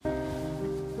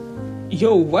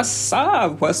Yo, what's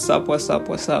up? It's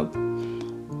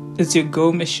your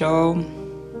girl Michelle,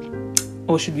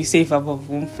 or should we say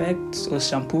Vavavoom facts or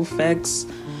shampoo facts?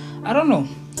 I don't know.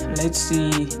 Let's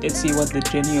see what the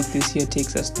journey of this year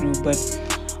takes us through. But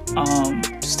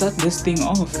to start this thing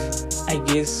off, I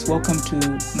guess welcome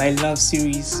to my love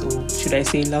series, or should I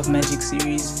say love magic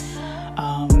series,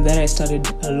 that I started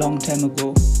a long time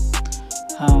ago.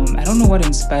 I don't know what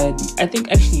inspired me. I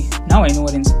think actually now I know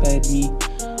what inspired me.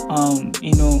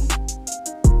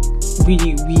 We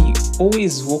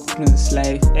always walk through this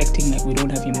life acting like we don't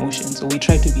have emotions, or we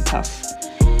try to be tough,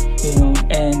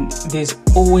 and there's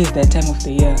always that time of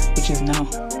the year, which is now,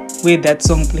 where that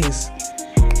song plays.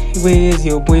 Where's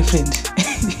your boyfriend?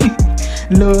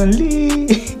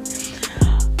 Lonely.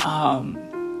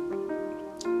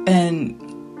 And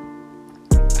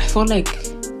I felt like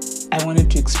I wanted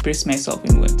to express myself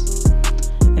in words,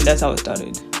 and that's how it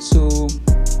started. So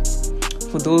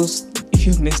for those, if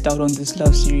you've missed out on this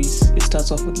love series, it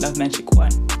starts off with Love Magic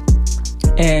 1.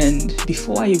 And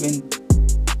before I even,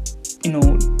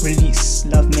 release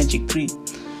Love Magic 3,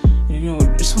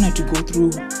 just wanted to go through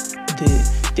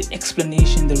the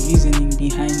explanation, the reasoning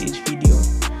behind each video,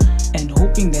 and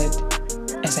hoping that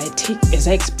as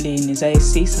I explain, as I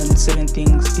say some certain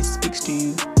things, it speaks to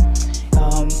you,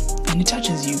 and it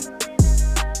touches you.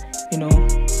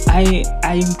 I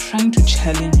am trying to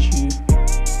challenge you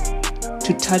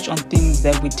to touch on things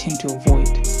that we tend to avoid.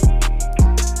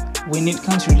 When it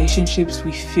comes to relationships,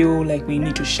 we feel like we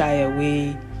need to shy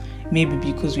away, maybe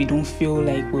because we don't feel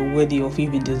like we're worthy of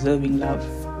even deserving love.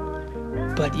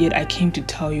 But yet I came to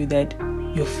tell you that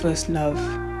your first love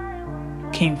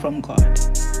came from God,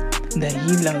 that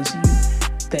He loves you,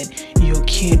 that you're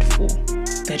cared for,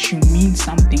 that you mean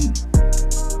something,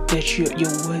 that you're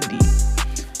worthy.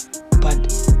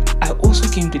 But I also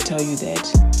came to tell you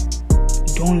that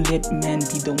don't let man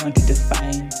be the one to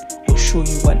define or show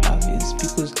you what love is,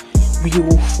 because we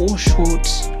will fall short,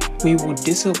 we will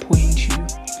disappoint you.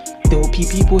 There will be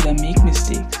people that make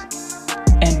mistakes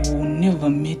and will never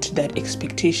meet that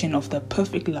expectation of the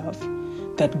perfect love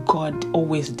that God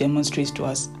always demonstrates to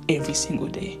us every single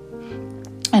day.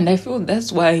 And I feel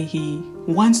that's why He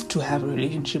wants to have a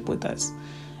relationship with us.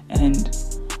 And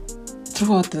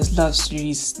throughout this love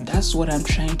series, that's what I'm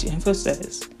trying to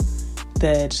emphasize,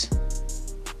 that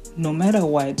no matter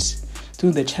what,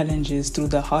 through the challenges, through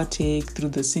the heartache, through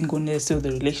the singleness, through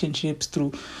the relationships,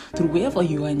 through wherever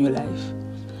you are in your life,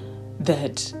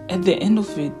 that at the end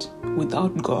of it,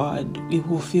 without God, we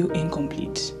will feel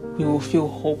incomplete. We will feel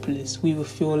hopeless. We will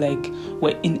feel like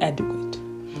we're inadequate.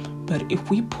 But if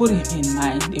we put Him in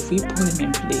mind, if we put Him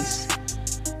in place,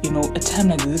 a time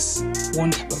like this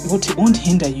won't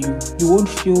hinder you. You won't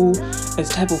feel a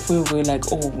type of way where you're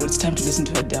like, oh, it's time to listen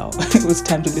to Adele. It's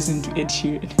time to listen to Ed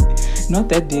Sheeran. Not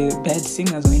that they're bad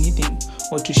singers or anything,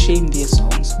 or to shame their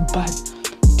songs, but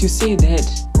to say that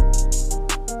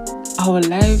our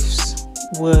lives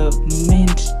were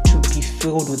meant to be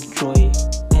filled with joy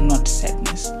and not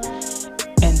sadness.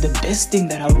 And the best thing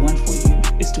that I would want for you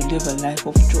is to live a life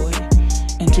of joy,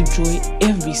 and to enjoy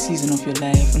every season of your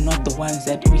life, not the ones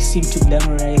that we seem to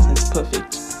glamorize as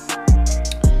perfect.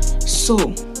 So,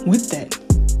 with that,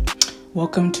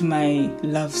 welcome to my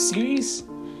love series,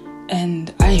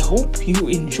 and I hope you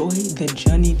enjoy the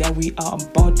journey that we are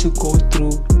about to go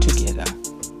through together.